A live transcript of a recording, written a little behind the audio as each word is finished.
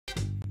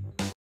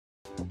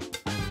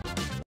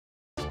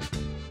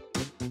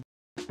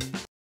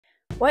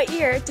What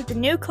year did the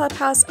new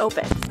clubhouse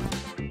open?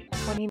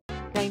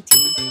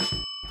 2019.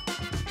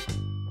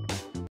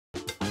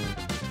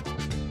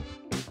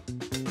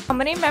 How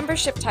many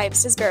membership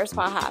types does Bear's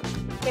Paw have?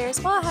 Bear's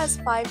Paw has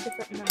 5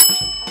 different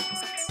membership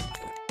types.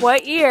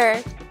 What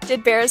year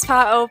did Bear's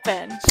Paw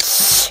open?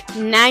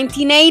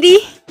 1980.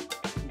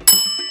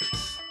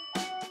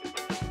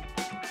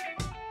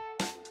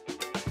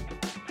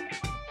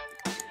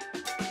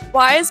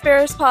 Why is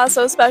Bear's Paw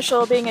so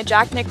special being a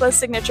Jack Nicklaus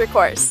signature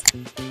course?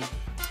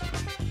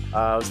 It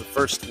was the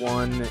first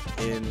one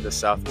in the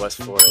Southwest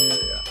Florida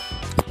area.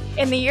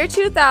 In the year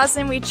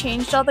 2000, we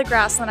changed all the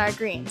grass on our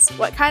greens.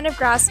 What kind of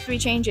grass did we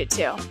change it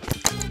to?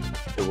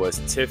 It was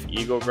Tiff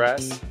Eagle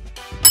grass.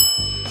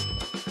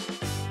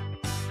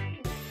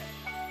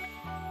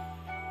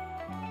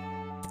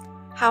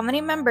 How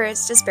many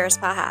members does Bear's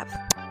Paw have?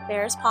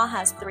 Bear's Paw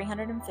has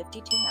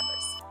 352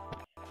 members.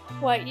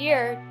 What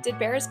year did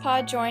Bear's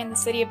Paw join the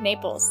city of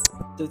Naples?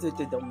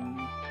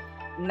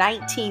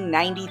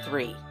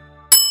 1993.